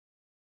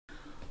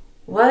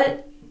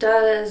What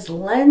does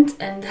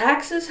Lent and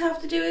taxes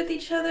have to do with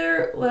each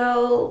other?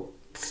 Well,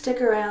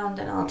 stick around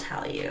and I'll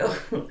tell you.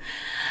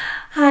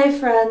 Hi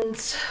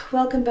friends,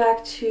 welcome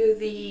back to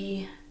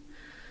the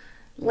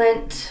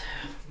Lent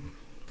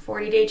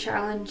 40-day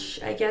challenge,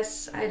 I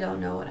guess. I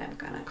don't know what I'm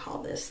gonna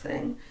call this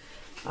thing.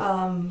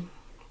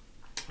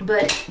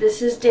 But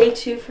this is day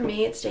 2 for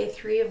me. It's day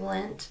 3 of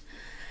Lent.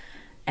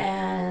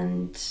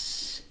 And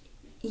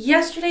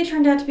yesterday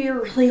turned out to be a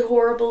really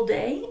horrible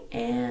day,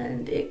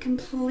 and it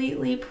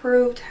completely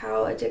proved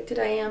how addicted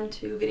I am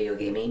to video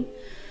gaming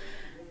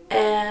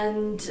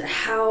and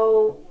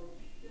how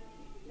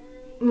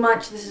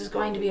much this is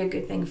going to be a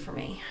good thing for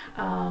me.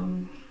 A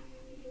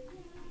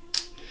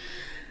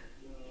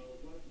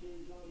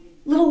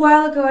little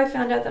while ago I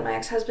found out that my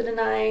ex-husband and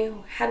I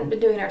hadn't been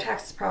doing our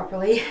taxes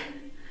properly,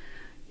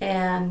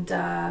 and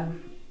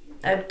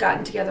I've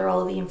gotten together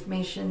all of the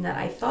information that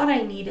I thought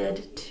I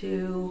needed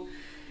to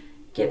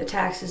get the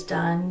taxes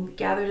done,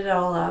 gathered it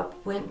all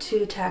up, went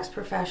to a tax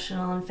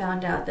professional and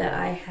found out that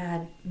I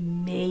had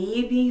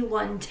maybe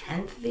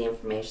 1/10 of the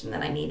information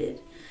that I needed.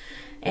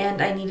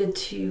 And I needed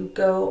to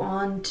go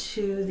on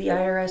to the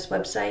IRS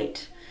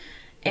website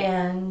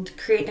and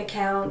create an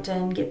account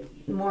and get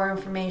more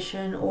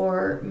information,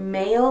 or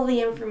mail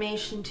the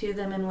information to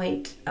them and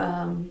wait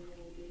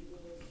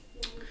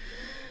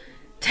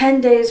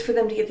 10 days for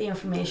them to get the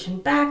information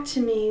back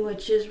to me,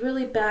 which is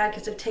really bad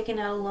because I've taken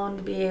out a loan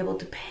to be able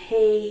to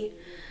pay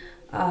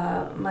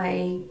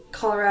my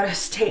Colorado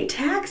state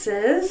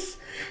taxes,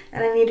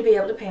 and I need to be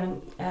able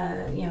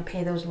to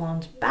pay those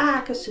loans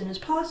back as soon as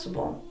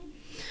possible.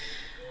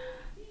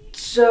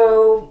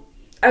 So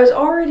I was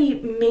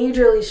already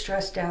majorly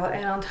stressed out,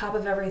 and on top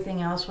of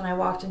everything else, when I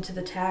walked into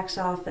the tax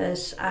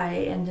office, I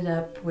ended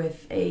up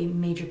with a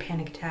major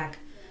panic attack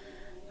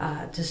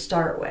to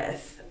start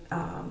with.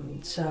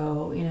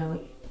 So,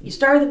 you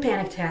start with a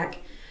panic attack,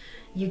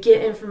 you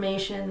get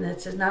information that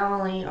says not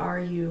only are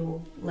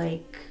you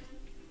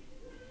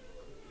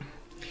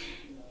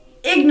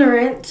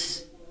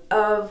ignorant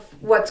of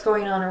what's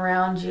going on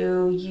around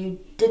you, you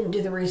didn't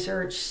do the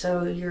research,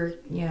 so you're,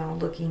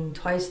 looking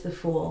twice the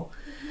fool.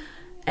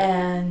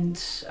 And,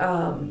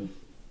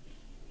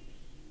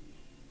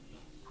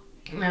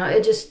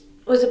 it just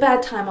was a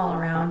bad time all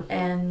around.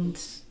 And,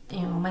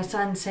 my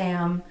son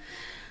Sam,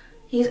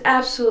 he's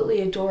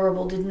absolutely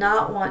adorable, did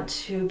not want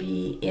to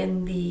be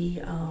in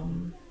the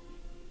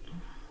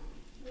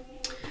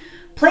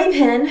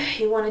playpen.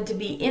 He wanted to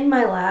be in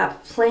my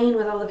lap, playing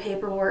with all the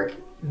paperwork,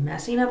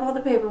 messing up all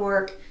the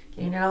paperwork,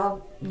 getting it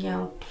all,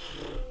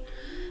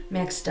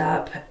 mixed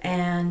up.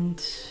 And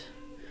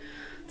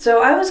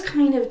so I was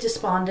kind of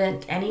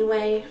despondent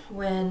anyway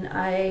when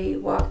I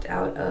walked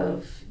out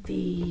of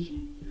the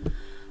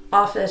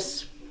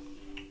office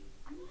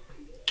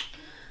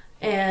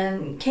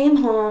and came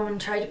home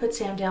and tried to put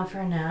Sam down for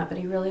a nap, but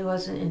he really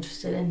wasn't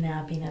interested in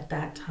napping at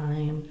that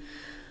time.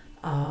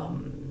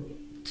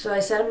 So I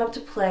set him up to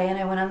play, and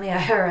I went on the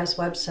IRS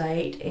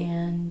website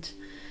and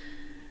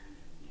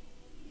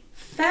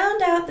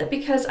found out that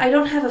because I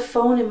don't have a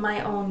phone in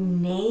my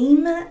own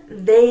name,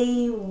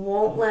 they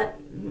won't let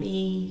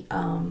me,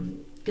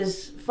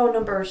 because phone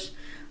numbers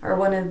are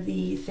one of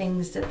the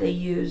things that they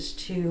use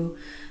to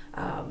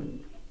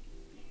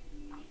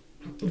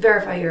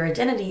verify your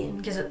identity. And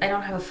because I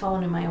don't have a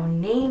phone in my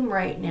own name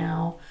right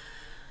now,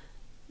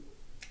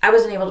 I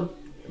wasn't able to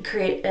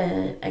create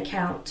an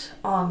account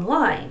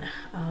online.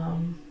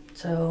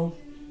 So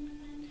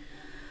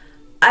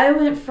I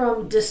went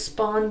from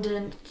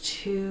despondent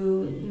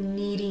to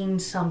needing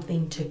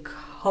something to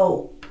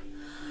cope.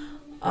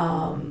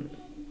 And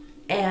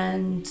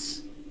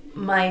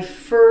my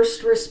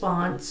first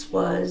response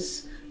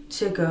was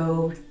to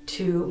go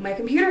to my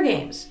computer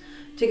games,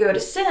 to go to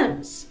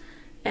Sims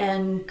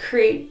and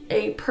create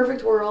a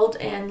perfect world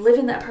and live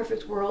in that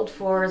perfect world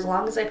for as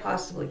long as I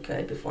possibly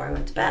could before I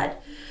went to bed.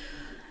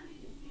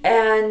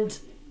 And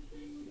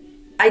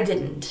I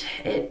didn't.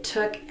 It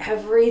took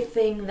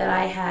everything that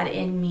I had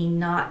in me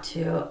not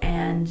to,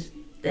 and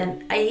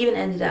then I even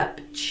ended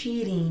up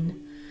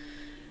cheating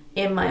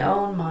in my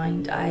own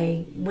mind.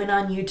 I went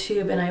on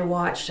YouTube and I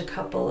watched a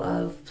couple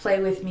of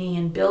Play With Me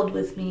and Build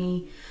With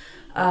Me.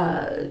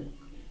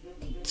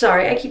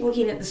 Sorry, I keep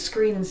looking at the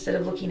screen instead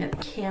of looking at the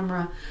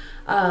camera.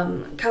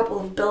 A couple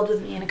of Build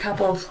With Me and a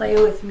couple of Play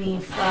With Me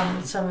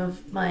from some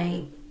of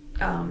my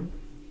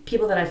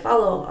people that I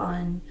follow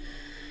on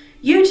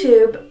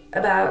YouTube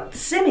about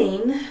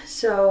simming.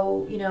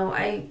 So,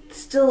 I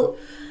still,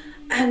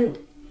 and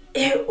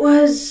it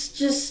was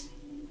just,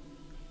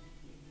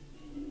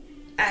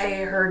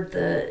 I heard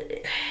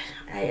the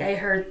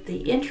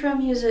intro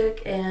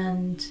music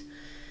and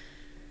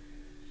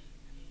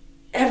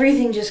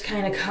everything just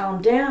kind of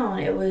calmed down.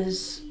 It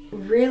was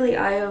really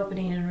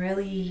eye-opening and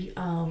really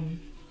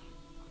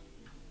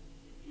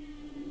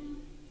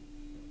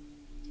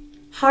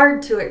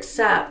hard to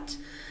accept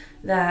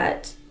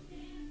that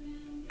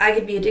I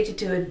could be addicted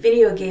to a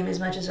video game as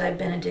much as I've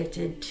been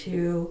addicted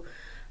to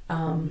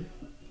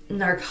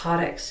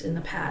narcotics in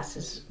the past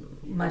as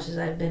much as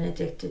I've been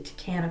addicted to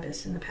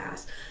cannabis in the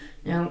past.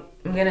 I'm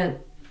gonna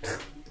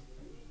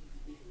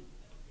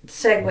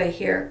segue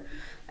here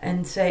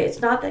and say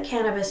it's not that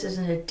cannabis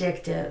isn't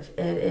addictive.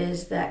 It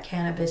is that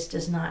cannabis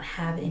does not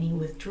have any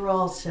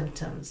withdrawal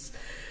symptoms.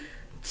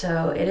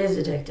 So it is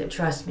addictive,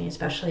 trust me,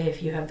 especially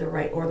if you have the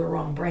right or the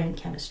wrong brain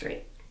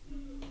chemistry.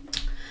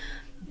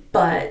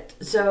 But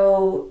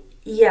so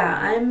yeah,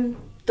 I'm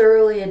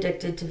thoroughly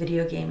addicted to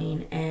video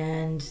gaming,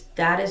 and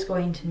that is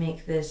going to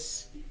make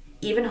this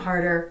even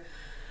harder.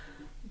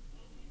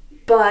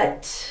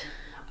 But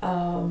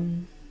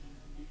I'm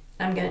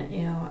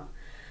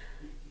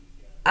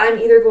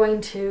either going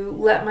to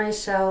let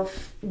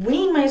myself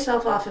wean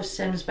myself off of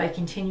Sims by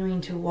continuing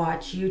to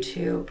watch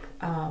YouTube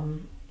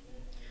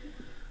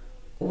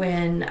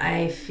when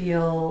I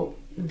feel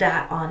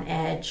that on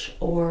edge,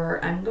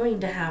 or I'm going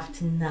to have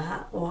to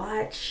not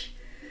watch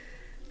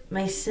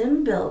my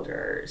sim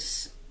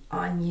builders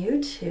on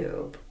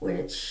YouTube,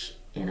 which,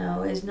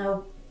 is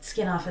no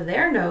skin off of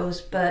their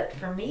nose, but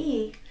for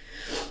me,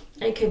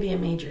 it could be a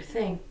major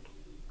thing.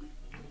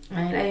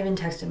 I even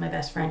texted my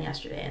best friend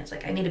yesterday, and it's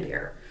like, I need a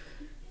beer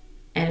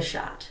and a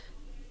shot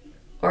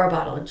or a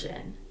bottle of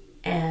gin,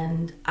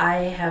 and I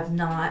have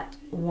not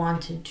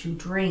wanted to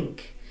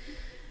drink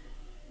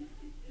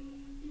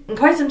in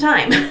quite some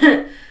time.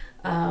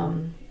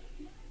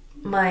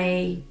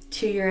 My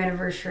 2-year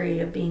anniversary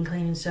of being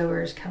clean and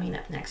sober is coming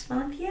up next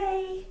month.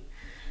 Yay!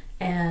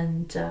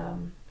 And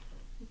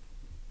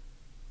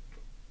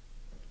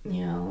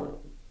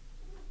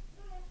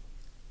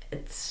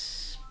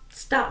it's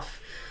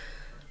stuff.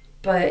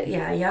 But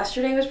yeah,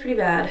 yesterday was pretty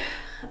bad.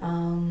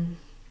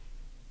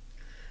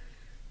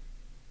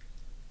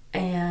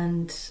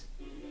 And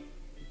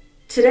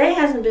today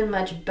hasn't been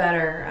much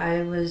better.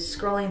 I was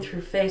scrolling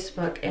through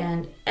Facebook,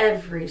 and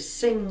every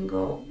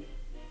single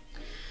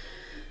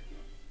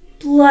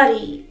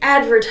bloody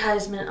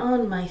advertisement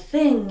on my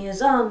thing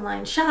is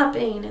online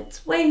shopping. It's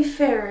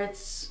Wayfair,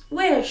 it's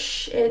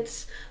Wish,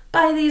 it's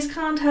buy these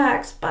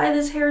contacts, buy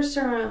this hair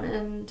serum,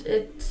 and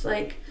it's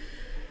like,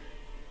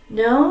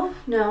 no,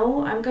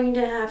 I'm going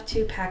to have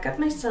to pack up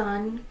my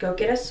son, go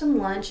get us some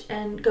lunch,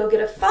 and go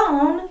get a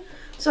phone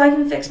so I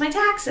can fix my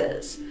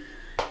taxes.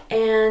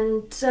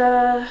 And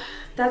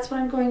that's what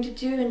I'm going to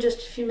do in just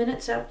a few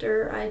minutes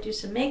after I do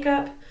some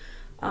makeup,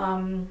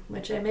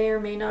 which I may or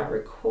may not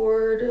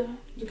record.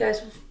 You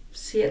guys will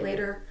see it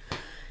later.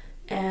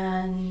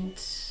 And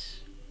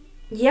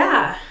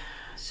yeah,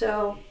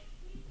 so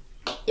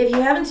if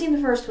you haven't seen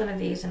the first one of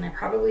these, and I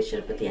probably should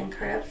have put the end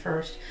card up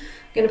first,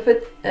 I'm going to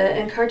put an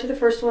end card to the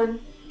first one,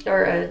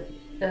 or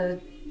a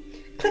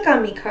click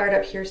on me card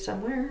up here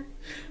somewhere.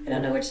 I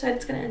don't know which side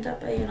it's going to end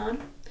up being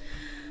on.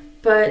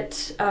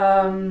 But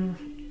I'm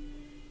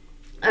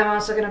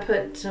also going to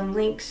put some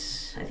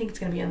links, I think it's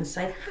going to be on the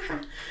site,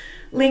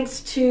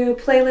 links to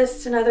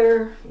playlists and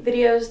other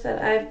videos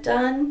that I've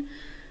done.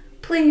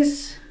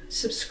 Please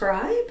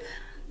subscribe,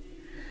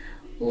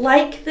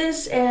 like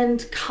this,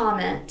 and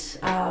comment.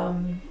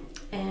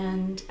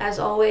 And as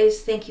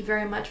always, thank you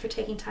very much for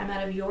taking time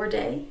out of your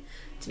day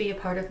to be a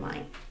part of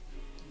mine.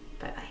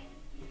 Bye-bye.